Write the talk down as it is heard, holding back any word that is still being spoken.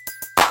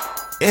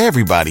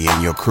Everybody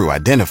in your crew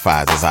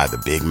identifies as either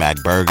Big Mac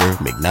Burger,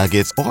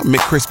 McNuggets, or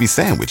McCrispy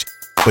Sandwich.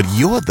 But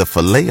you're the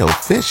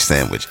Filet-O-Fish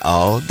Sandwich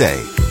all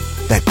day.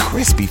 That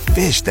crispy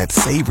fish, that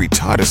savory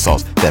tartar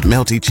sauce, that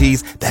melty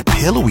cheese, that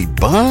pillowy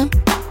bun.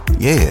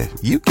 Yeah,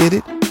 you get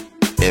it.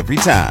 Every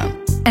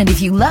time. And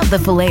if you love the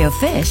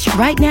Filet-O-Fish,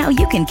 right now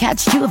you can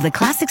catch 2 of the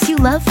classics you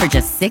love for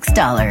just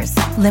 $6.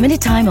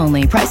 Limited time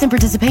only. Price and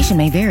participation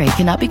may vary.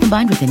 Cannot be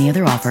combined with any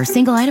other offer.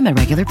 Single item at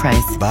regular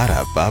price.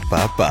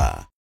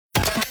 Ba-da-ba-ba-ba.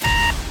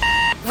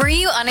 Were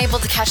you unable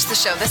to catch the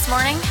show this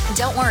morning?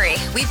 Don't worry,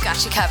 we've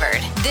got you covered.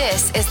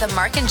 This is the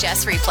Mark and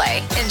Jess Replay.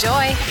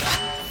 Enjoy.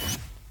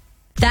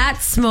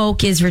 That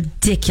smoke is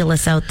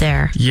ridiculous out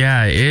there.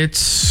 Yeah,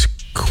 it's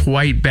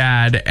quite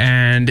bad,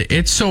 and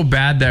it's so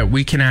bad that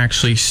we can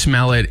actually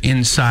smell it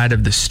inside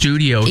of the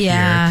studio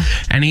here.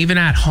 And even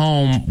at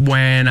home,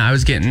 when I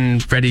was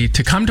getting ready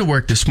to come to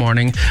work this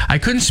morning, I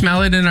couldn't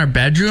smell it in our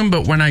bedroom,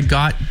 but when I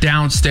got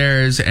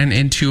downstairs and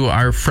into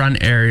our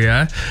front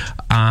area,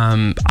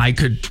 I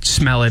could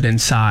smell it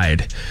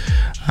inside.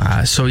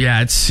 So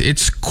yeah,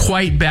 it's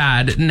quite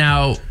bad.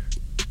 Now,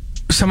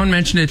 someone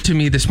mentioned it to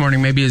me this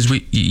morning, maybe as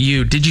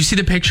you. Did you see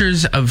the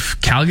pictures of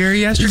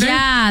Calgary yesterday?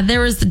 Yeah, there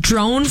was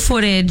drone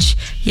footage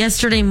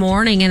yesterday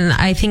morning, and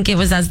I think it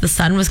was as the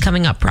sun was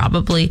coming up,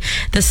 probably.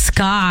 The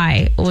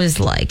sky was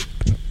like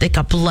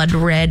a blood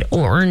red,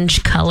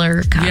 orange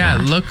color. Yeah,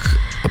 look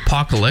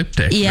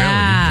apocalyptic, really.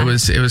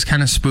 It was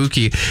kind of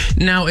spooky.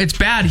 Now, it's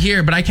bad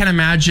here, but I can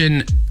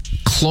imagine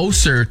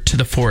closer to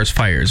the forest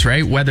fires,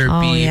 right? Whether it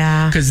be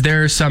because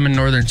there are some in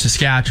northern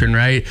Saskatchewan,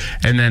 right?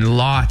 And then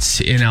lots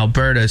in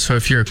Alberta. So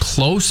if you're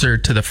closer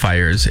to the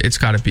fires, it's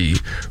got to be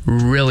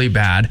really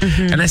bad.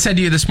 Mm-hmm. And I said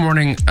to you this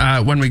morning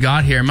when we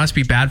got here, it must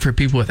be bad for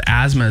people with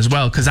asthma as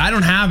well, because I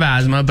don't have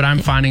asthma, but I'm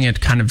finding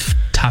it kind of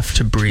tough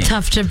to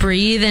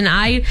breathe. And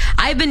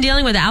I've been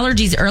dealing with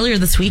allergies earlier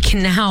this week,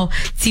 and now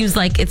it seems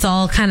like it's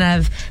all kind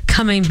of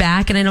coming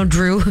back. And I know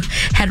Drew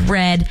had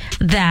read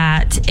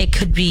that it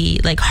could be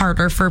like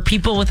harder for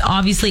people with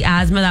obviously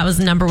asthma. That was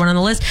number 1 on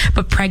the list,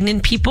 but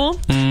pregnant people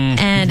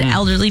and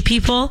elderly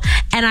people.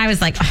 And I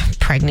was like,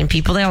 pregnant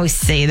people, they always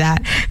say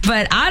that,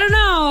 but I don't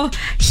know.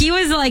 He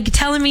was like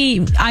telling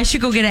me I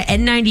should go get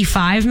an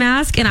N95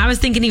 mask, and I was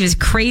thinking he was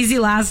crazy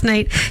last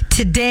night.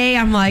 Today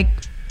I'm like,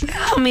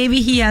 well,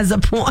 maybe he has a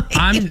point.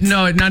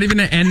 No, not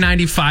even an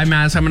N95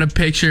 mask.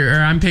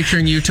 I'm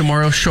picturing you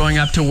tomorrow showing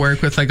up to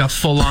work with like a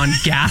full-on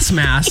gas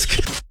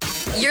mask.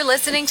 You're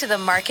listening to the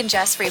Mark and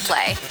Jess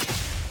Replay.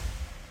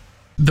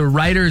 The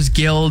Writers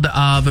Guild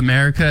of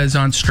America is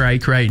on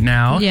strike right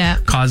now,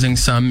 causing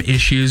some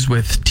issues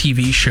with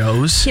TV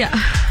shows. Yeah.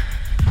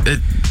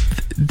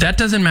 That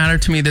doesn't matter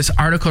to me. This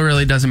article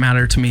really doesn't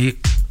matter to me.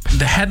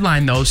 The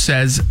headline, though,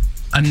 says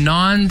a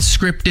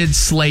non-scripted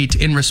slate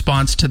in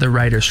response to the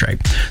writer's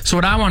strike. So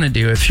what I want to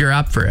do, if you're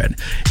up for it,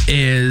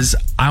 is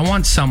I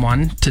want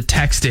someone to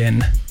text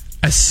in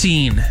a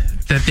scene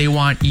that they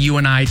want you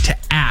and I to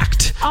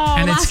act. Oh,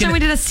 and last time we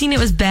did a scene, it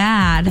was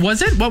bad.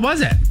 Was it? What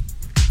was it?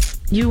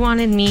 You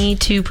wanted me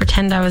to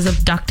pretend I was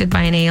abducted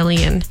by an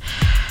alien.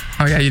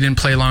 Oh, yeah, you didn't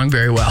play along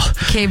very well.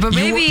 Okay, but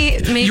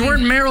maybe... You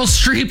weren't Meryl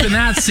Streep in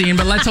that scene,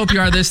 but let's hope you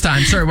are this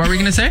time. Sorry, what were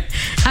you going to say?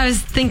 I was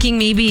thinking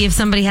maybe if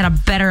somebody had a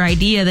better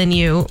idea than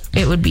you,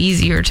 it would be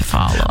easier to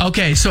follow.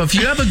 Okay, so if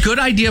you have a good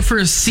idea for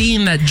a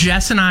scene that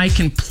Jess and I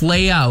can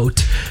play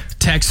out,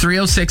 text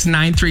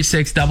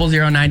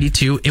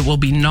 306-936-0092. It will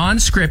be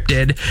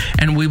non-scripted,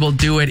 and we will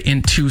do it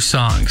in 2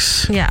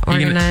 songs. Yeah, we're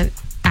going to...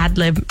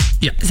 ad-lib.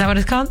 Yeah. Is that what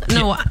it's called?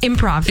 No, yeah.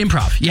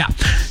 Improv, yeah.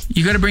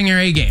 You got to bring your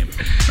A game,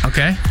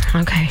 okay?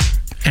 Okay.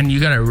 And you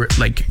got to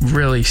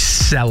really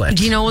sell it.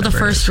 Do you know the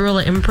first rule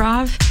of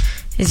improv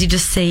is you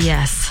just say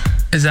yes.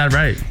 Is that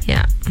right?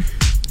 Yeah.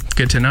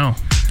 Good to know.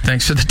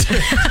 Thanks for the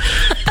tip.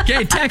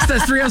 Okay, text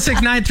us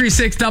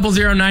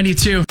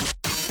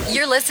 306-936-0092.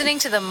 You're listening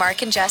to the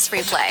Mark and Jess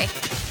Replay.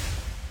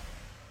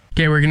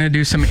 Okay, we're gonna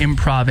do some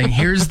improving.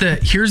 Here's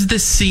the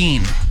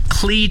scene.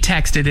 Clee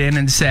texted in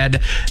and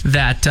said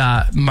that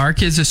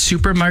Mark is a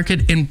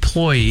supermarket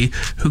employee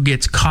who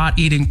gets caught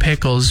eating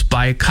pickles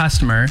by a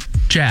customer,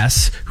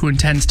 Jess, who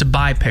intends to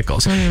buy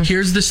pickles.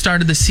 Here's the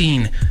start of the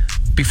scene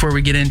before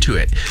we get into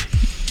it.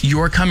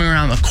 You're coming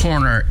around the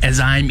corner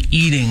as I'm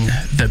eating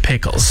the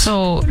pickles.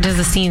 So does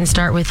the scene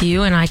start with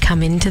you and I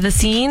come into the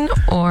scene,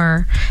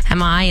 or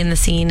am I in the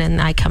scene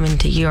and I come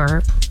into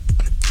your...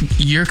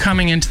 You're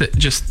coming into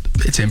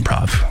it's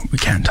improv. We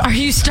can't talk. Are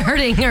you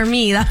starting or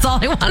me? That's all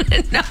I want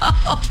to know.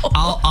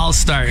 I'll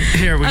start.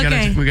 Here, we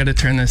gotta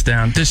turn this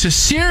down. This is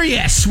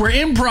serious. We're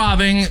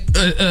improving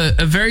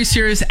a very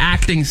serious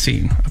acting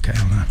scene. Okay,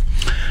 hold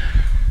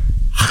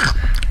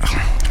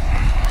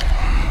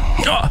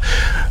on.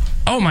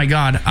 Oh my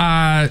God.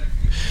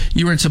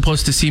 You weren't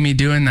supposed to see me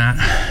doing that.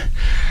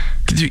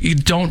 You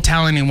don't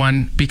tell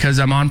anyone because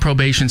I'm on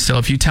probation still.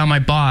 If you tell my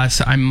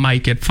boss, I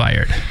might get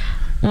fired.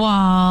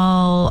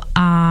 Well,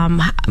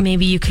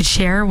 maybe you could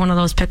share one of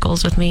those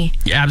pickles with me.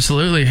 Yeah,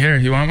 absolutely. Here,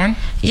 you want one?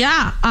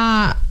 Yeah.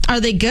 Are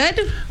they good?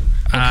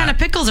 What kind of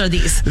pickles are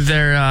these?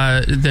 They're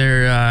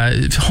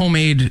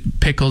homemade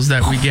pickles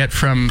that we get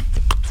from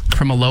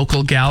from a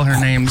local gal. Her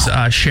name's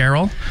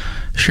Cheryl.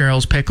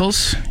 Cheryl's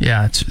Pickles.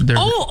 Yeah. They're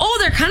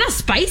kind of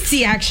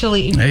spicy,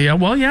 actually. Yeah,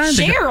 well, yeah.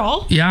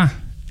 Cheryl?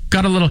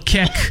 Got a little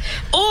kick.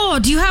 Oh,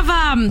 do you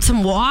have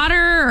some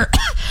water?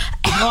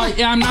 Well,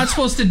 yeah, I'm not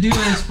supposed to do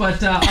this,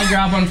 but I'll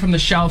grab one from the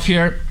shelf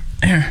here.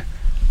 Here.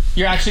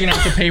 You're actually going to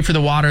have to pay for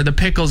the water. The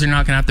pickles you're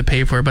not going to have to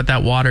pay for, but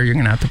that water you're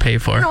going to have to pay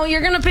for. No, you're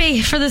going to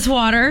pay for this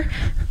water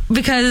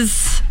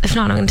because if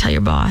not, I'm going to tell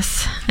your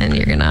boss and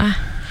you're going to...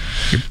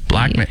 You're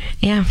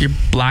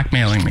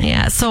blackmailing me.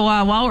 Yeah, so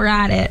while we're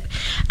at it,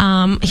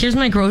 here's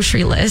my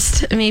grocery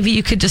list. Maybe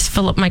you could just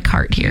fill up my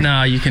cart here.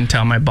 No, you can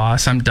tell my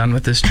boss I'm done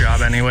with this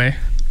job anyway.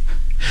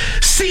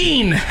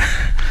 Scene!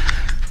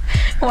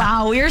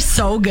 Wow, we're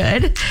so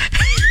good.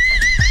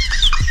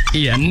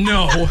 Yeah,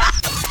 no.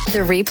 The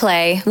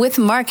Replay with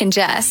Mark and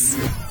Jess.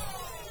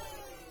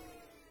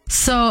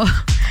 So,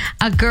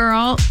 a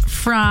girl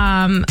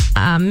from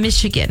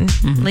Michigan,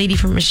 lady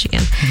from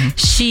Michigan,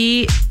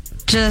 she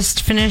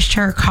just finished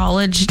her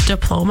college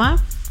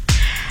diploma,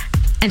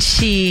 and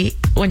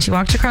when she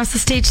walked across the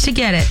stage to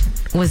get it,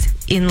 was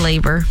in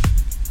labor.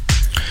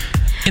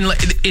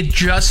 It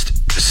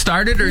just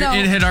started, or No.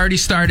 it had already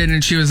started,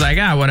 and she was like,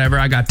 whatever,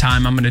 I got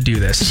time, I'm going to do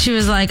this. She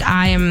was like,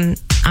 I'm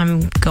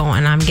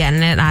going, I'm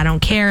getting it. I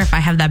don't care if I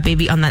have that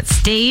baby on that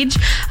stage.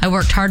 I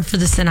worked hard for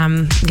this and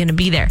I'm going to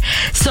be there.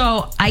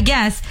 So I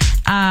guess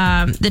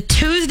the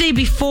Tuesday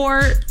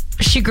before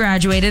she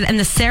graduated, and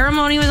the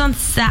ceremony was on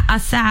a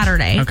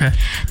Saturday. Okay.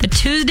 The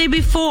Tuesday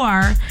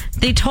before,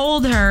 they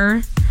told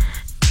her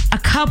a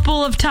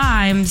couple of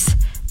times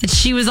that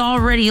she was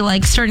already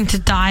like starting to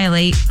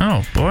dilate.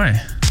 Oh, boy.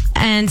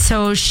 And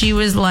so she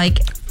was like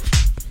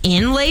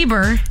in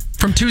labor.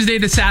 From Tuesday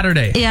to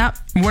Saturday. Yep.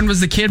 When was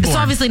the kid born? It's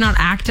obviously not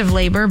active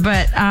labor,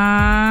 but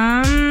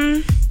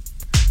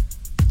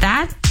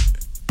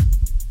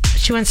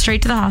she went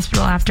straight to the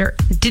hospital after.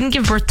 Didn't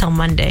give birth till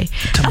Monday.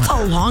 That's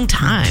a long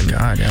time.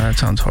 God, yeah, that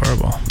sounds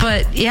horrible.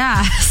 But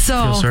yeah, so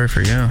I feel sorry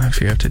for you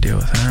if you have to deal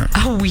with that.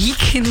 a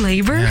week in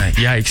labor? Yeah,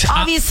 yikes.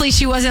 Obviously,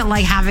 she wasn't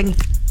like having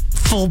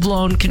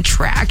full-blown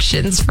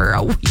contractions for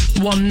a week.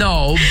 Well,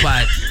 no,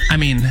 but I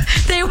mean,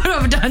 They would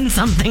have done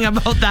something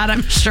about that,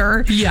 I'm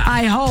sure. Yeah.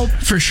 I hope.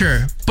 For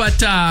sure.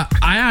 But I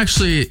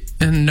actually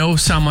know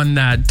someone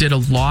that did a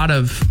lot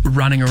of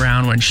running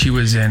around when she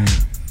was in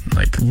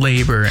like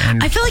labor,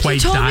 and I feel like you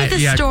told me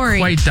this story.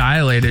 Quite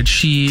dilated.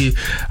 She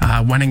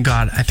went and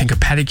got, I think, a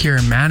pedicure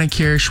and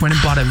manicure. She went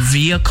and bought a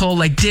vehicle,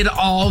 like did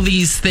all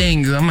these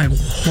things. I'm like,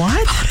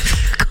 what?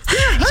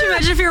 Can you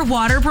imagine if your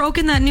water broke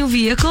in that new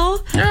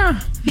vehicle?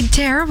 Yeah. It'd be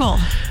terrible.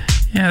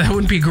 Yeah, that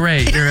wouldn't be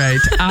great. You're right.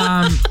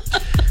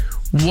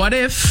 What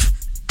if...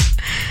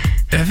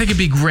 I think it'd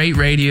be great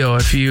radio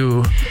if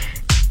you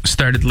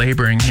started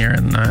laboring here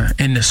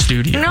in the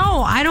studio.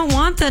 No, I don't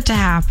want that to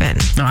happen.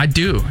 No, I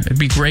do. It'd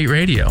be great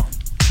radio.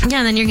 Yeah,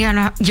 and then you're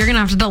gonna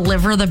have to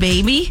deliver the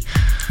baby.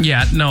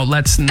 Yeah, no,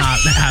 let's not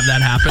have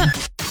that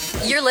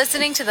happen. You're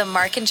listening to the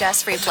Mark and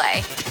Jess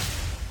Replay.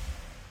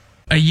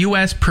 A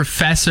U.S.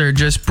 professor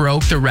just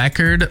broke the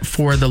record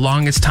for the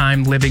longest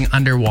time living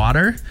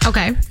underwater.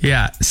 Okay.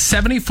 Yeah,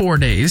 74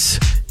 days.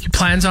 He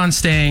plans on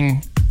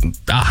staying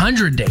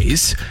 100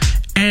 days.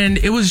 And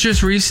it was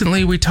just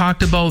recently we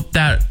talked about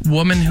that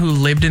woman who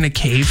lived in a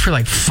cave for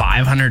like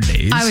 500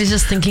 days. I was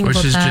just thinking about that.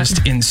 Which is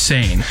just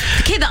insane.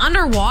 Okay, the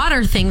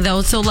underwater thing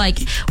though. So like,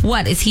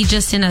 what, is he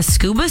just in a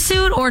scuba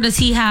suit or does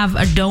he have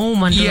a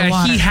dome under the water?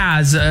 Yeah, he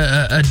has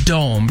a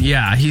dome.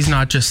 Yeah, he's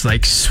not just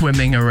like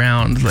swimming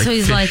around like so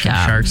he's fish like,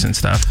 and sharks and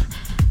stuff.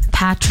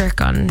 Patrick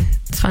on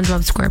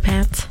SpongeBob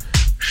SquarePants.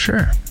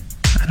 Sure.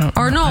 I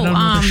don't know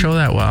the show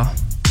that well.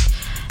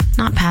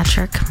 Not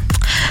Patrick.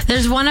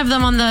 There's one of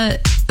them on the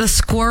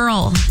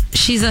squirrel.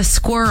 She's a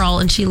squirrel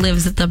and she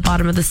lives at the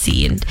bottom of the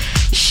sea, and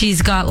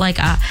she's got like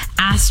a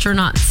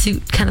astronaut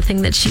suit kind of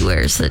thing that she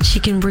wears so that she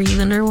can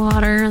breathe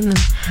underwater. And then...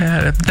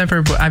 Yeah,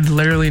 I've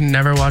literally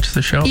never watched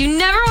the show. You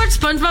never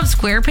watched SpongeBob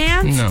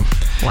SquarePants? No.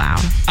 Wow.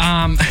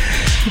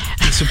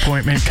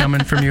 Disappointment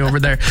coming from you over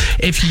there.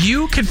 If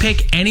you could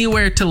pick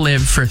anywhere to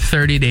live for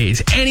 30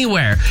 days,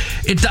 anywhere,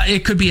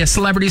 it could be a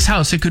celebrity's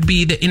house, it could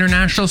be the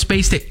International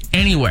Space Station,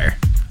 anywhere.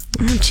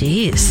 Oh,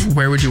 jeez.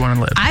 Where would you want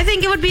to live? I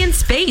think it would be in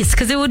space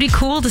because it would be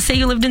cool to say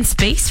you lived in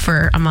space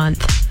for a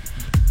month.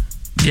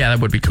 Yeah,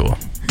 that would be cool.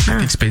 I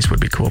think space would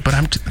be cool, but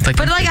I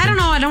don't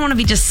know. I don't want to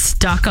be just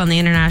stuck on the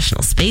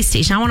International Space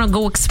Station. I want to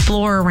go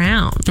explore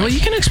around. Well, you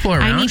can explore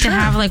around. I need to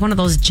have like one of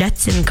those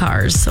Jetson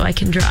cars so I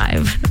can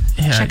drive,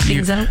 check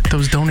things out.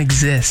 Those don't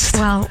exist.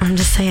 Well, I'm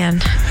just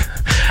saying.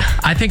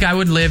 I think I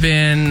would live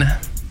in,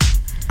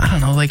 I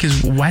don't know, like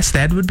West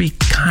Ed would be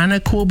kind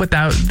of cool, but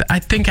I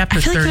think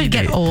after 30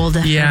 days. Get old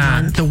after a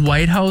month. The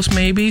White House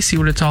maybe, see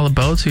what it's all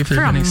about. See if there's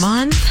for a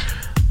month?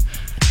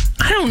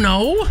 I don't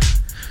know.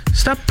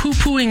 Stop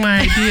poo-pooing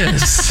my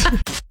ideas.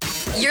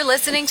 You're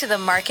listening to the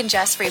Mark and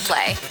Jess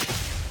Replay.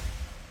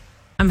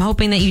 I'm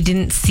hoping that you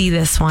didn't see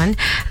this one.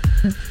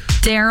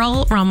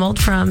 Daryl Rummold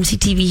from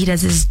CTV, he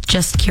does his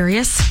Just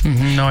Curious.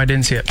 Mm-hmm. No, I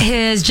didn't see it.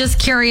 His Just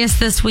Curious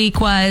this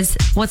week was,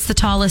 what's the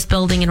tallest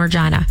building in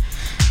Regina?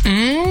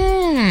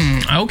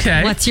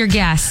 Okay. What's your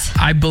guess?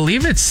 I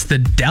believe it's the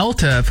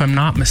Delta, if I'm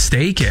not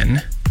mistaken.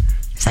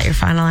 Is that your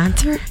final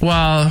answer?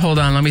 Well, hold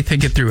on. Let me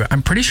think it through.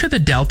 I'm pretty sure the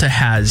Delta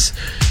has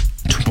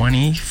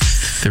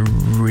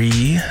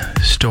 23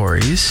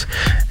 stories,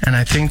 and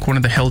I think one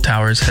of the hill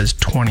towers has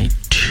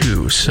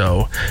 22.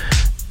 So,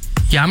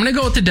 yeah, I'm going to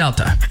go with the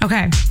Delta.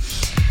 Okay.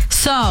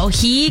 So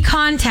he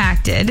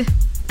contacted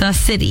the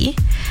city,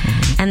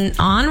 and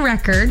on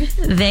record,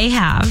 they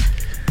have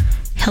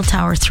Hill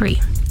Tower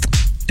 3.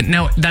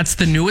 Now, that's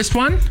the newest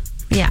one?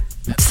 Yeah.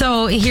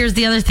 So here's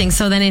the other thing.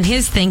 So then in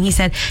his thing, he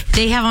said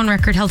they have on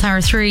record Hill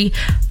Tower 3,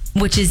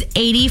 which is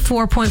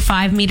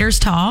 84.5 meters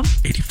tall.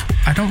 84.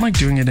 I don't like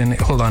doing it in...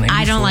 Hold on.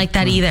 I don't like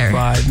that either.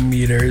 5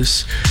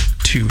 meters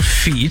to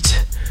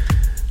feet.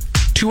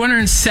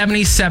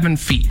 277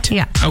 feet.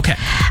 Yeah. Okay.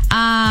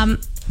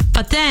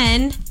 But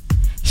then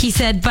he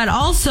said, but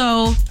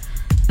also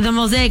the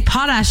Mosaic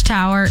Potash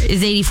Tower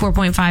is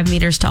 84.5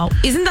 meters tall.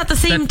 Isn't that the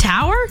same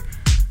tower?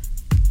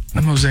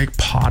 The Mosaic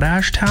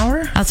Potash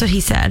Tower? That's what he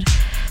said.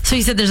 So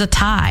he said there's a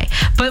tie.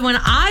 But when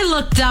I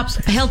looked up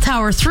Hill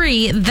Tower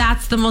 3,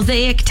 that's the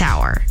Mosaic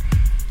Tower.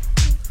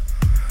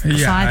 Yeah,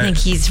 so I think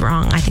he's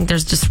wrong. I think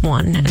there's just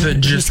one.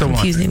 And just the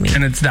one. Me.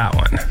 And it's that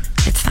one.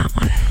 It's that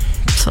one.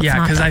 So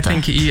yeah, because I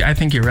think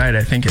you're right.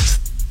 I think it's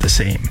the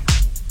same.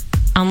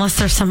 Unless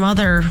there's some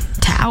other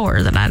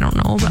tower that I don't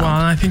know about. Well,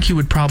 I think you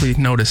would probably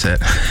notice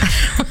it.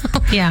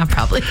 Yeah,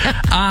 probably.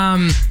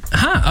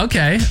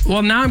 Okay.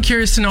 Well, now I'm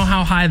curious to know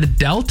how high the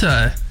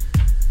Delta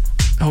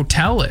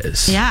Hotel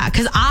is. Yeah,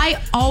 because I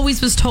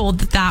always was told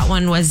that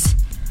one was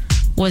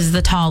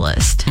the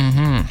tallest.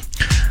 Mm-hmm.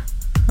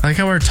 I like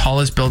how our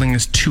tallest building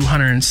is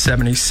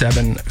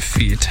 277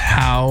 feet.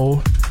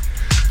 How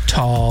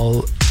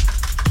tall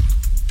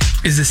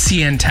is the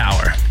CN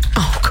Tower?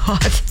 Oh,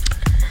 God.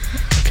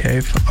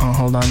 Okay,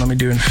 hold on. Let me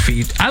do it in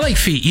feet. I like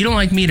feet. You don't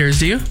like meters,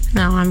 do you?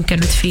 No, I'm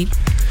good with feet.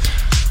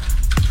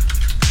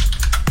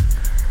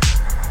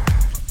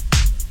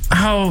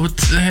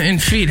 In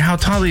feet, how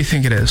tall do you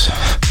think it is?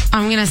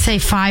 I'm going to say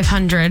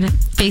 500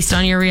 based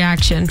on your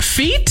reaction.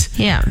 Feet?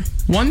 Yeah.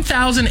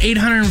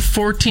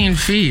 1,814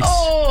 feet.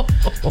 Oh!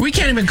 We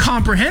can't even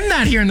comprehend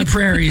that here in the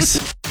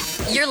prairies.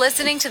 You're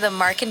listening to the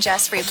Mark and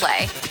Jess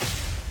Replay.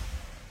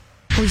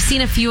 We've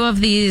seen a few of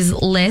these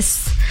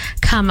lists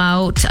come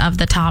out of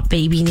the top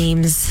baby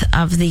names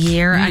of the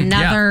year.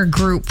 Another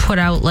group put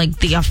out like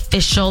the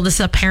official. This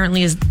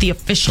apparently is the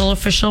official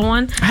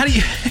one. How do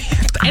you...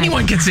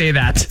 Anyone can say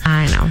that.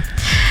 I know.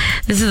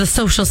 This is the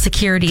Social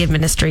Security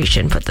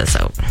Administration put this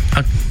out.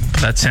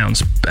 That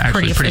sounds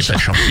actually pretty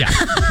official. Yeah.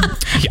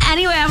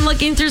 Anyway, I'm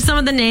looking through some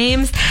of the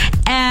names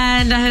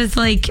and I was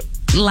like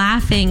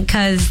laughing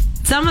because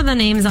some of the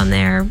names on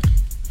there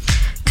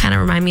kind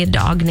of remind me of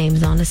dog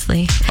names,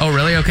 honestly. Oh,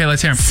 really? Okay,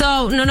 let's hear them.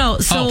 So, no.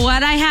 So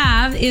what I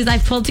have is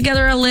I've pulled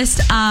together a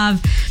list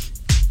of...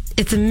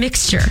 It's a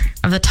mixture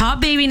of the top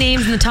baby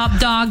names and the top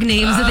dog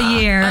names of the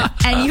year.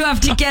 And you have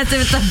to guess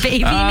if it's a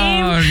baby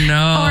name or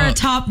a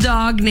top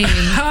dog name.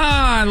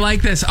 I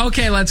like this.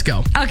 Okay, let's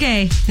go.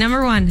 Okay,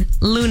 number 1,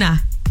 Luna.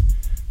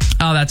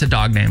 Oh, that's a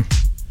dog name.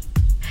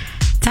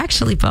 It's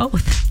actually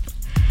both.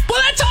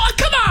 Well, that's all.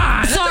 Come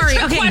on. Sorry.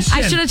 Okay, question.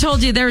 I should have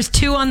told you there's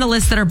 2 on the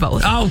list that are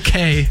both.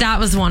 Okay. That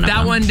was one of them.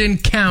 That one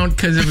didn't count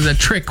because it was a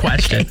trick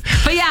question. Okay.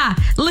 But yeah,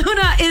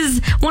 Luna is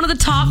one of the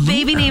top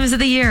baby names of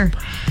the year.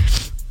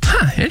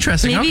 Huh,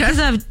 interesting. Maybe because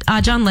of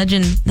John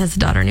Legend has a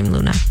daughter named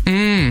Luna.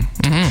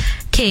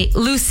 Okay,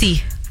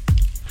 Lucy.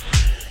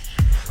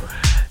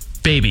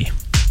 Baby.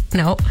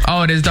 No.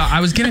 Oh, it is dog. I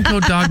was going to go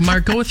dog.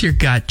 Mark, go with your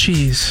gut.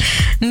 Jeez.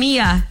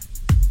 Mia.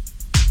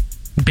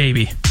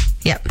 Baby.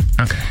 Yep.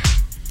 Okay.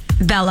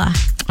 Bella.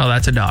 Oh,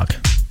 that's a dog.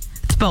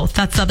 It's both.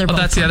 That's the other both. Oh,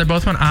 that's the other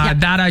both one? Yep.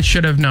 That I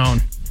should have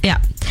known. Yeah.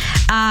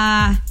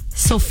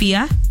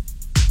 Sophia.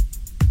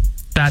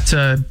 That's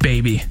a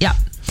baby. Yep.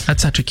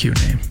 That's such a cute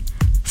name.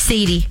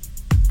 Sadie.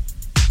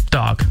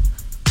 Dog.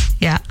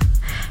 Yeah.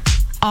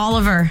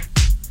 Oliver.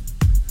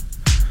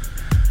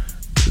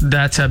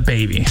 That's a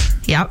baby.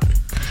 Yep.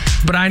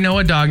 But I know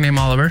a dog named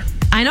Oliver.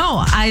 I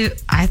know.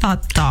 I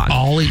thought dog.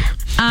 Ollie.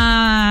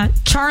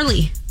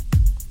 Charlie.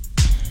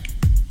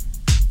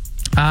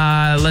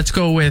 Let's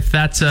go with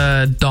that's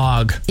a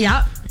dog.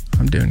 Yep.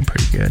 I'm doing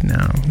pretty good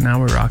now. Now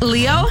we're rocking.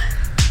 Leo.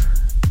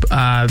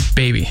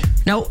 Baby.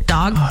 No,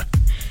 dog. Oh,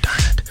 darn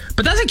it.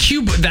 But that's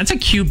a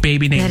cute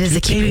baby name. That is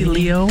a cute baby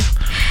Leo.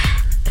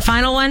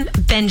 Final one,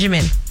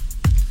 Benjamin.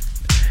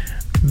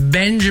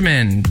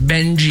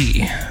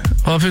 Benji.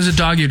 Well, if it was a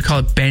dog, you'd call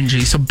it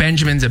Benji. So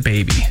Benjamin's a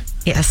baby.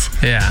 Yes.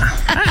 Yeah.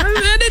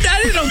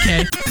 I did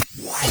okay.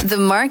 The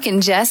Mark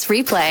and Jess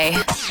Replay.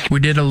 We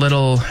did a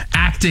little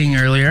acting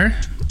earlier.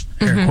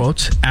 Air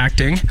quotes,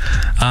 acting.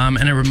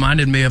 And it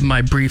reminded me of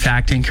my brief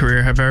acting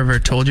career. Have I ever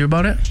told you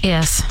about it?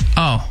 Yes.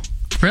 Oh,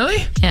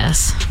 really?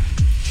 Yes.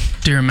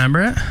 Do you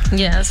remember it?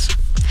 Yes.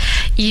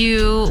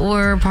 You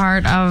were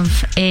part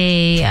of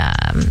a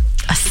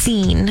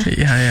scene.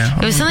 Yeah.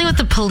 It was something with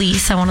the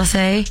police, I want to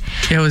say.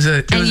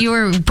 And you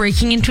were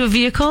breaking into a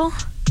vehicle?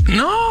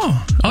 No.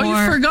 Oh,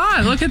 you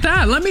forgot. Look at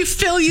that. Let me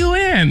fill you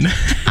in.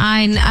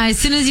 As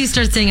soon as you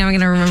start saying, I'm going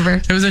to remember.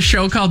 It was a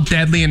show called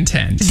Deadly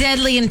Intent.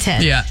 Deadly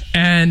Intent. Yeah.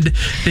 And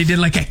they did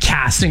like a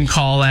casting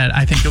call at,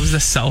 I think it was the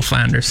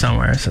Southland or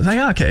somewhere. So I was like,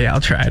 okay,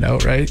 I'll try it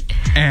out, right?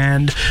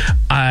 And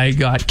I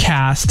got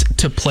cast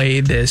to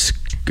play this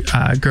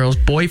girl's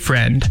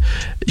boyfriend.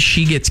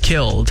 She gets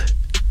killed.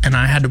 And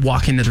I had to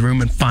walk into the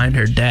room and find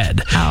her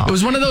dead. Oh. It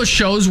was one of those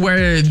shows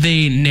where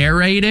they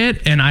narrate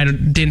it and I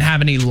didn't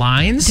have any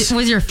lines.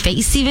 Was your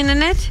face even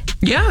in it?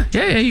 Yeah.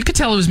 You could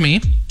tell it was me.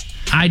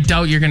 I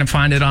doubt you're going to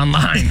find it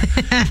online.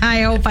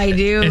 I hope I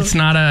do. It's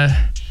not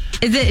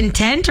Is it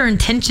Intent or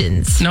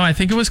Intentions? No, I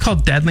think it was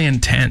called Deadly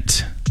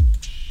Intent.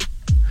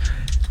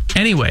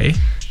 Anyway.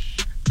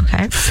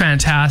 Okay.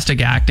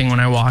 Fantastic acting when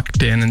I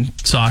walked in and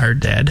saw her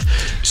dead.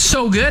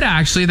 So good,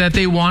 actually, that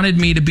they wanted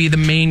me to be the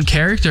main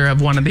character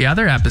of one of the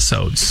other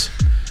episodes.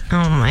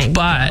 Oh my God.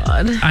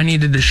 But I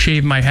needed to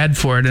shave my head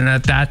for it, and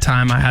at that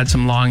time I had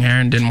some long hair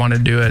and didn't want to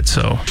do it,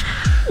 so.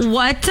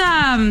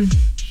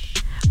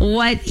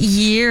 What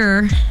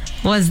year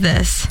was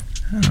this?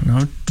 I don't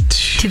know.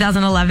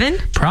 2011?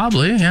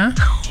 Probably, yeah.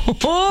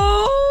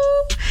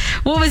 Oh,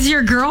 what was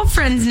your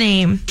girlfriend's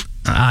name?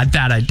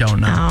 That I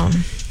don't know. Oh.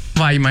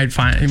 Why, you might have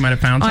found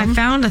something? I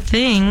found a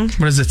thing.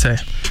 What does it say?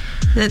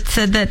 That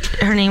said that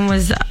her name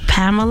was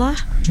Pamela.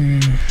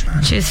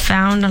 She was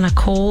found on a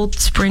cold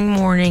spring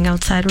morning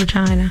outside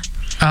Regina.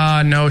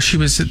 No,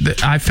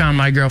 I found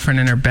my girlfriend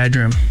in her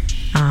bedroom.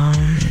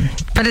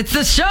 But it's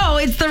the show.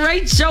 It's the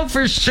right show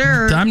for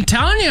sure. I'm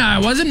telling you, I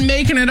wasn't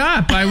making it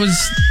up. I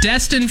was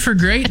destined for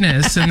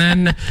greatness, and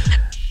then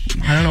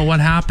I don't know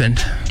what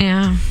happened.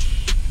 Yeah.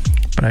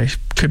 But I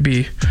could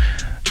be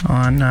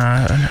on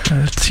a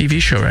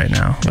TV show right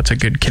now. What's a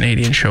good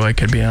Canadian show I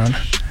could be on?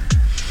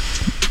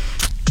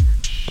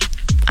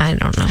 I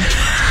don't know.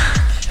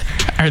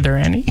 Are there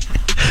any?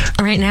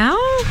 Right now?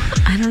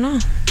 I don't know.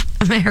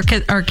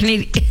 America or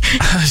Canadian.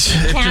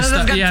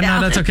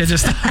 No, that's okay.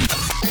 Just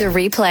The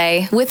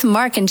Replay with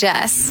Mark and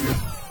Jess.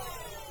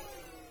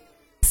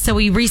 So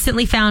we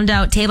recently found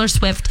out Taylor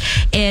Swift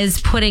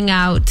is putting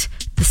out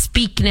the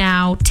Speak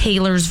Now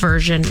Taylor's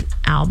version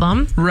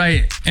album.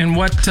 Right. And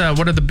what are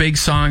the big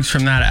songs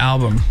from that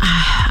album?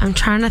 I'm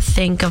trying to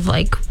think of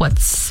like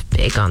what's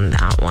big on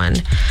that one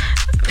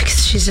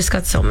because she's just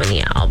got so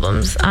many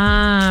albums.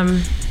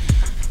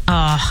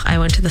 I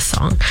went to the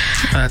song.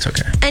 That's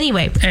okay.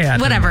 Anyway,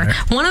 whatever.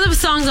 One of the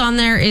songs on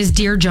there is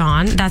Dear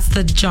John. That's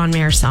the John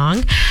Mayer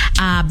song.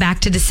 Back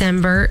to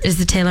December is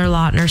the Taylor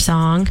Lautner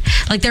song.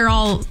 Like they're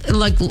all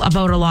like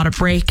about a lot of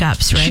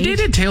breakups, right? She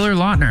dated Taylor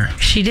Lautner.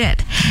 She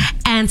did.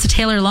 And so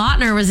Taylor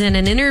Lautner was in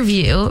an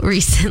interview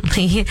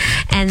recently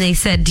and they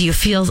said, do you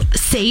feel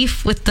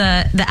safe with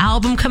the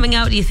album coming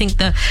out? Do you think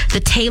the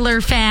Taylor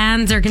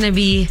fans are going to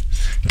be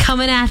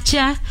coming at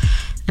you?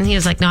 And he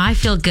was like, no, I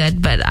feel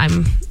good, but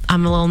I'm a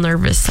little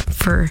nervous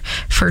for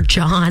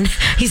John.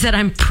 He said,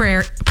 I'm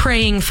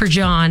praying for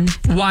John.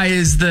 Why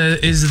is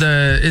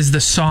the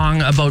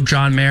song about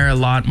John Mayer a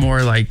lot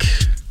more like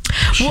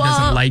she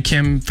doesn't like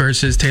him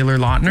versus Taylor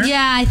Lautner?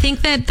 Yeah, I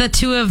think that the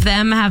two of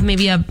them have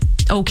maybe a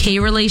okay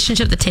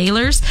relationship, the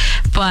Taylors,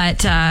 but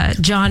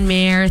John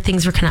Mayer,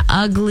 things were kind of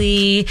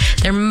ugly.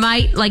 There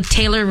might, like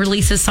Taylor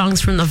releases songs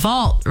from the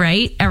vault,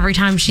 right? Every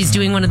time she's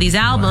doing one of these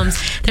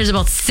albums, there's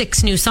about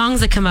 6 new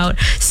songs that come out.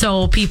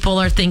 So people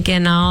are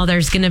thinking, oh,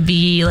 there's going to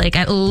be like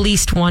at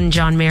least one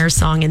John Mayer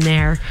song in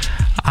there.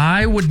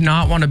 I would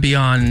not want to be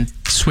on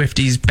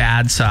Swifties'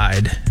 bad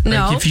side.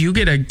 No. Like if you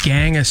get a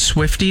gang of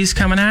Swifties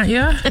coming at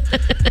you,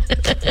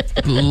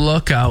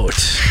 look out.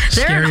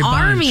 They're Scary an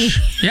bunch. army.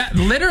 Yeah,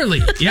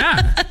 literally. Yeah.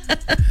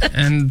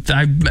 And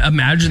I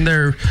imagine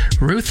they're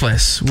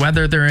ruthless,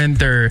 whether they're in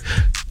their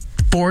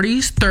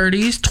 40s,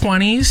 30s,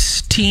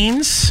 20s,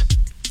 teens.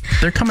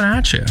 They're coming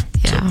at you.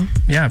 Yeah. So,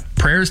 yeah.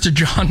 Prayers to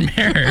John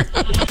Mayer.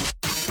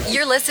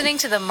 You're listening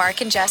to the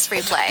Mark and Jess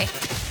Replay.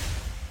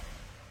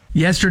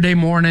 Yesterday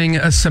morning,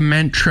 a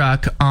cement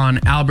truck on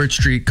Albert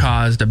Street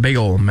caused a big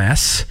old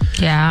mess.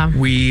 Yeah.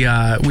 We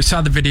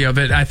saw the video of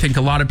it. I think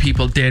a lot of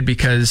people did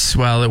because,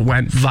 well, it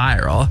went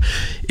viral.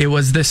 It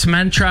was the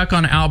cement truck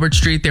on Albert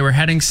Street. They were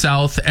heading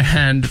south,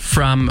 and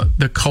from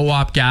the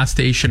Co-op gas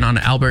station on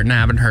Albert and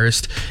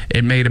Avonhurst,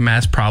 it made a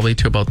mess probably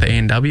to about the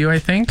A&W, I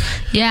think.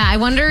 Yeah, I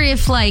wonder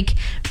if, like,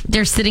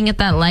 they're sitting at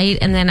that light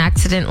and then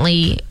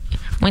accidentally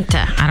went to,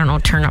 I don't know,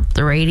 turn up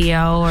the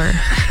radio or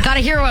got to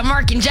hear what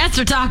Mark and Jess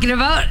are talking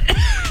about.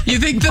 You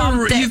think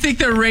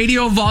the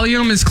radio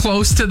volume is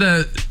close to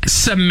the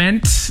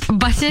cement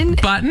button?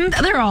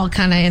 They're all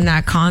kind of in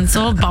that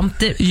console,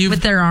 bumped it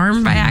with their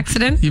arm by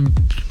accident. You've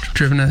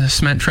driven a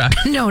cement truck?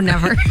 No,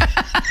 never.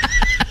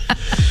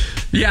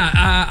 Yeah,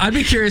 I'd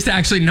be curious to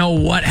actually know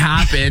what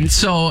happened.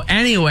 So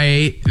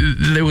anyway,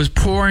 it was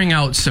pouring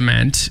out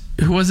cement.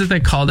 Who was it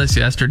that called us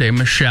yesterday?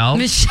 Michelle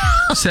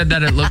said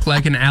that it looked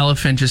like an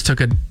elephant just took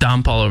a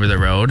dump all over the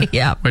road.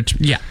 Yeah. Which,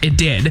 yeah, it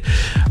did.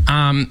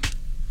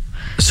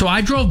 So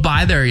I drove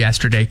by there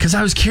yesterday because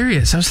I was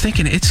curious. I was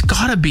thinking, it's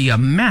got to be a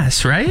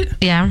mess, right?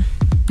 Yeah.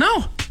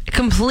 No.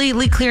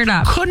 Completely cleared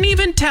up. Couldn't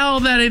even tell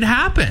that it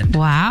happened.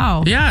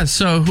 Wow. Yeah,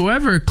 so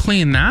whoever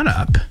cleaned that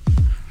up.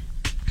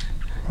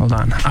 Hold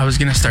on. I was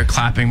going to start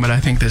clapping, but I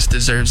think this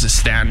deserves a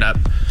stand up.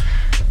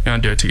 You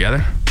want to do it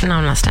together? No,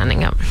 I'm not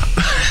standing up.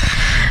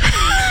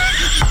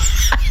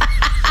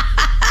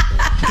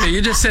 Okay,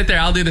 you just sit there.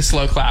 I'll do the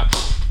slow clap.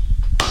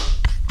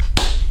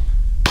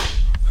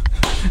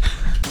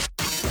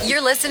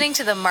 You're listening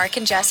to the Mark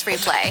and Jess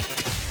Replay.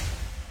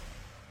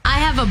 I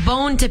have a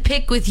bone to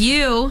pick with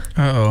you.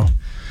 Uh-oh.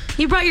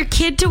 You brought your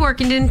kid to work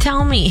and didn't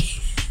tell me.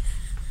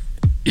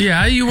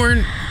 Yeah, you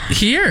weren't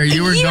here.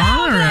 You were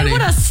gone already. I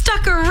would have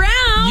stuck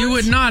around. You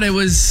would not. It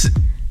was...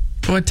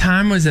 What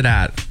time was it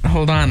at?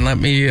 Hold on, let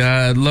me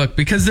look.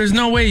 Because there's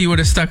no way you would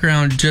have stuck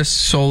around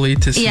just solely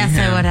to see him.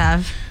 Yes, I would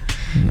have.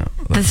 No,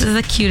 this is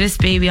the cutest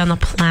baby on the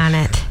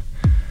planet.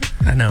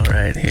 I know,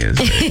 right? He is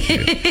very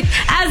cute.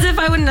 As if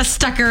I wouldn't have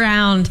stuck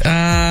around.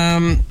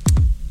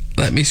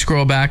 Let me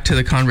scroll back to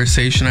the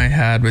conversation I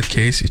had with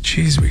Casey.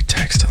 Jeez, we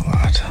text a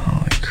lot.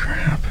 Holy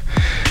crap.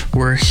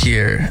 We're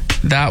here.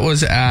 That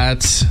was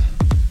at...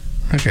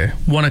 Okay,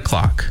 1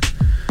 o'clock.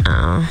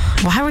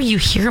 Why were you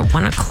here at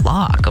 1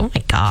 o'clock? Oh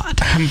my God.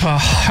 I'm a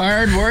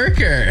hard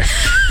worker.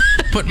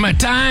 Putting my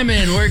time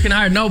in, working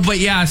hard. No, but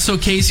yeah, so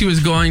Casey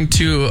was going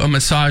to a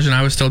massage and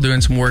I was still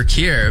doing some work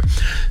here.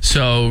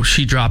 So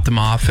she dropped him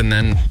off and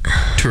then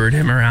toured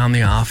him around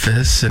the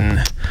office and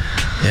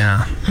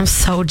yeah. I'm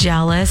so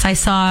jealous. I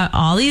saw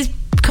all these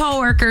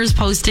coworkers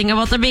posting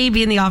about the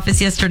baby in the office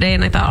yesterday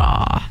and I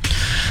thought, oh.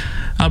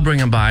 I'll bring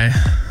him by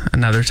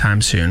another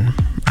time soon.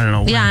 I don't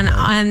know when.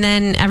 Yeah, and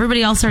then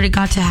everybody else already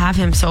got to have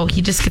him, so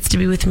he just gets to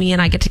be with me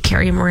and I get to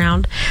carry him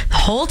around the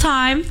whole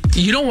time.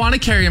 You don't want to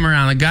carry him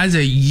around. The guy's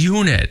a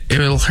unit.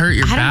 It'll hurt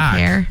your back.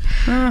 I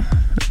don't care.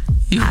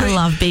 I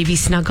love baby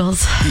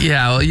snuggles.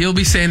 Yeah, well, you'll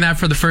be saying that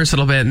for the first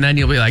little bit, and then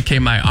you'll be like, hey,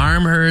 my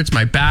arm hurts,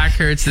 my back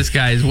hurts. This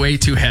guy is way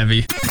too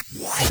heavy.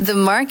 The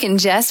Mark and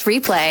Jess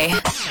Replay.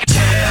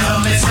 Tell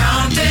me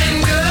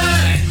something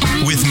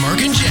good with Mark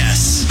and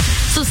Jess.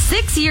 So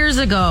 6 years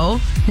ago,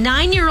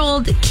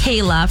 9-year-old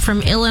Kayla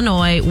from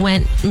Illinois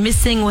went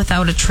missing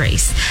without a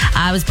trace.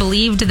 It was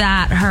believed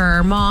that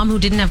her mom, who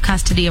didn't have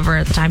custody of her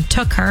at the time,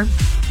 took her.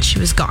 She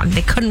was gone.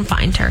 They couldn't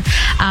find her.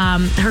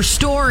 Her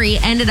story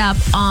ended up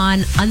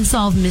on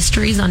Unsolved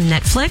Mysteries on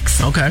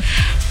Netflix. Okay.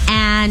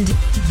 And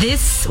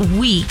this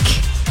week,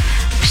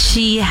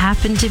 she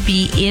happened to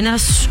be in a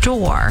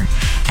store,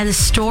 and the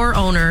store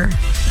owner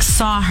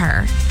saw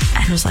her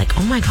and was like,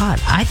 oh my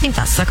God, I think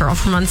that's the girl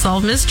from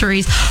Unsolved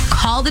Mysteries.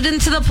 Called it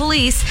into the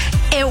police.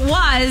 It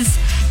was,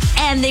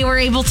 and they were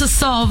able to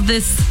solve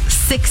this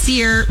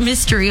 6-year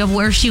mystery of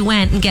where she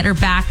went and get her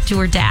back to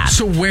her dad.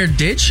 So where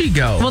did she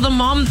go? Well, the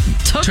mom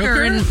took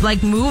her and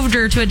like moved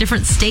her to a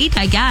different state,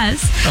 I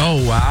guess.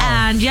 Oh, wow.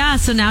 And yeah,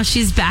 so now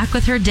she's back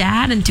with her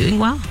dad and doing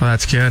well. Well,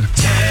 that's good.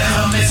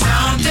 Tell me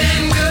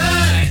something good.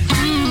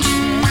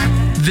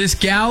 This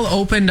gal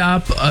opened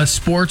up a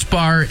sports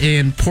bar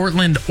in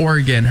Portland,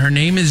 Oregon. Her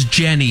name is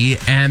Jenny,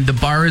 and the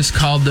bar is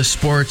called the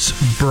Sports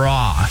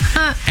Bra.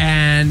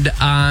 And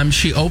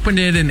she opened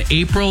it in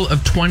April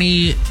of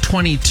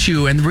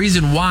 2022. And the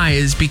reason why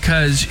is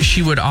because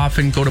she would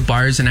often go to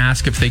bars and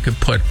ask if they could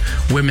put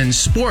women's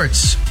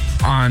sports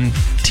on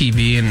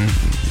TV, and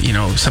you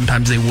know,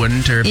 sometimes they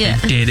wouldn't, or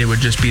if they did, it would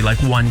just be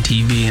like one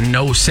TV and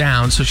no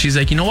sound. So she's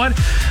like, you know what,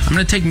 I'm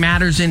gonna take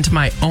matters into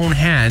my own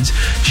hands.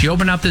 She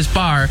opened up this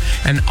bar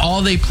and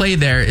all they play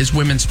there is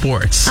women's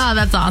sports. Oh,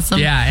 that's awesome.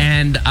 Yeah,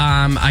 and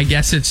I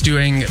guess it's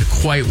doing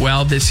quite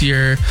well this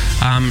year,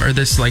 or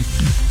this, like,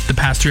 the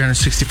past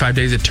 365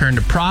 days it turned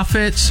a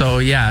profit. So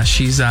yeah,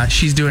 she's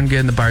doing good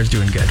and the bar's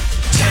doing good.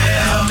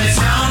 Tell me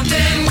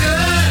something good.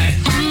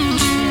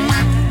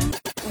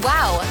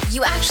 Wow,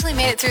 you actually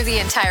made it through the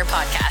entire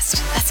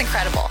podcast. That's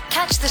incredible.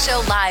 Catch the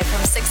show live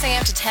from 6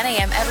 a.m. to 10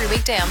 a.m. every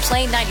weekday on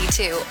Play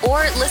 92,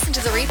 or listen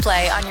to the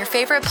replay on your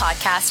favorite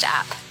podcast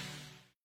app.